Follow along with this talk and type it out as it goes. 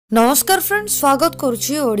नमस्कार फ्रेंड्स, स्वागत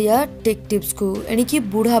करुछि Odia take tips को। एणिकी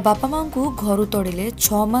बुढ़ा बापा माँ को घर तोड़िले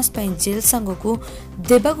 6 मास जेल सांग को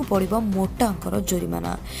देवाक पड़िबो मोटा अंकर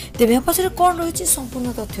जोरिमाना। तेबे पछरे कोन रहिछि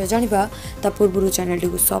संपूर्ण तथ्य जानिबा ता पूर्वरु चैनल टी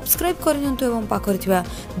को सब्सक्राइब करनियंतु एवं पाखरे थिबा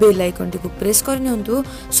बेल आइकन टी को प्रेस करनियंतु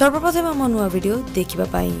सर्वप्रथम हम नुवा वीडियो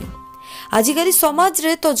देखिबा पाई। आजिकाली समाज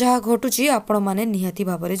रे तो जहा घटुची आपण माने निहाती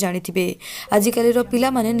भाबरे जानिथिबे। आजिकाली रो पिला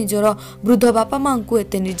माने निजर वृद्ध बापा माँ को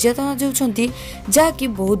एते निर्यातना देउछंती जा कि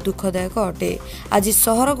बहुत दुखदायक अटे। आज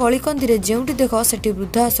सहर गलिकंदी रे जेउटी देखो सेठी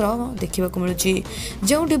वृद्धाश्रम देखिबाकू मिलुची,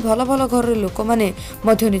 जेउटी भल भल घर रे लोक माने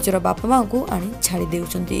मध्य निजर बापा माँ को आनी छाड़ी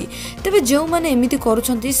देउछंती। तबे जेउ माने एमिति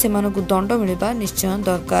करूछंती सेमानकु दंड मिलबा निश्चय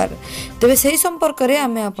दरकार। तबे सेही संपर्क रे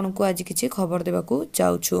आमे आपनकु आज किछि खबर देबाकू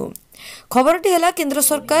चाहूछु। खबरटी है केंद्र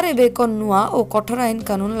सरकार एवं एक नुआ और कठोर आईन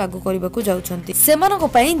कानून लागू करने जाउछंती। सेमानक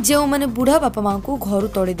पई जेउ माने बुढ़ा बापा माँ को घर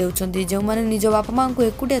तोड़ी देउछंती, जेउ माने निज बापा माँ को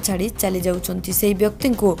एकुटिया छाड़ी चली जाउछंती, सेही व्यक्ति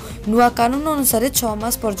को नुआ कानून अनुसार 6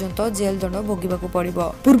 मास पर्यंत जेल दंड भोगिबाकू पड़िबो।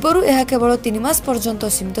 पूर्वरु यह केवल 3 मास पर्यंत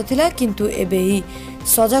सीमित थिला, किंतु एबे ही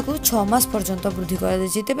सजा को 6 मास पर्यंत वृद्धि करा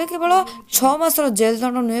दैछि। तेबे केवल 6 मास जेल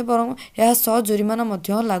दंड नुहे बरं यह सह जोरिमाना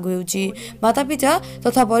मध्य लागू हेउछि। मातापिता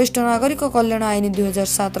तथा वरिष्ठ नागरिक कल्याण आईन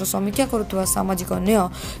 2007 रो समीक्षा करुवा सामाजिक न्याय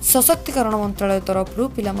सशक्तिकरण मंत्रालय तरफ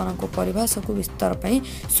पिलामानक परिभाषा को विस्तार पई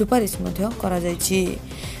सुपारिश मध्य करा जायछि।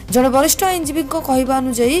 जड़े वरिष्ठ आईनजीवी कहवा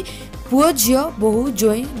अनुଯାयी पुओ झियो बहु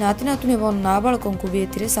जोई नाती नातुनी एवं नाबालक को भी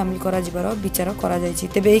एथिरे शामिल करा जिबार विचार करा जायछि।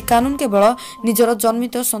 तेबे एही कानून केवल निजर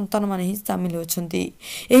जन्मित संतान माने ही शामिल होछंती।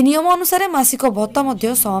 एही नियम अनुसार मासिक भत्ता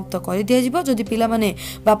मध्य समाप्त कर दिया जिवो। जदि पिला माने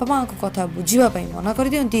बापा माँ को कथा बुझिबा पई मना कर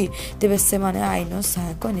दियंती तेबे से माने आईन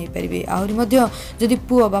सहायक नै परिबे। आहुरी मध्य जदि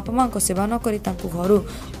पुओ बापा माँ को सेवा न करी तांको घरु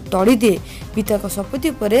तड़ी दिए पिता को संपत्ति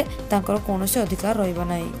उपरे तांकर कोनोसी अधिकार रहइबा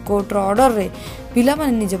नाही। कोर्ट रो ऑर्डर रे पिला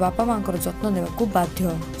माने निज बापा माँ को जत्न देबाकू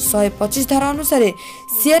बाध्य। 125 धारा अनुसार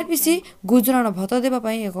सीआरपीसी गुजराण भत्ता देबा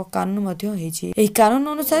पई एक कानून मध्य हेछि। एही कानून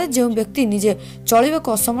अनुसार जे व्यक्ति निजे चलिबाक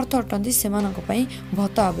असमर्थ अटंती सेमानक पई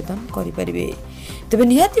भत्ता आवेदन करि परिबे। तेबे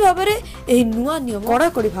निहाती भाबरे एही नुआ नियम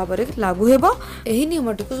कड़ाकड़ी भाबरे लागू हेबो। एही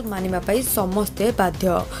नियमटी को मानिबा पई समस्ते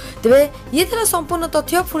बाध्य। तेबे ये थरा संपूर्ण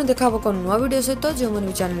तथ्य। पुणी देखाबो को नुआ वीडियो सहित जे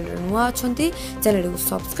मन चैनल रे नुआ अछंती चैनल को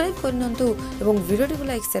सब्सक्राइब करनंतु एवं वीडियो को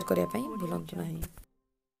लाइक शेयर करिया पई भूलंतु नाही।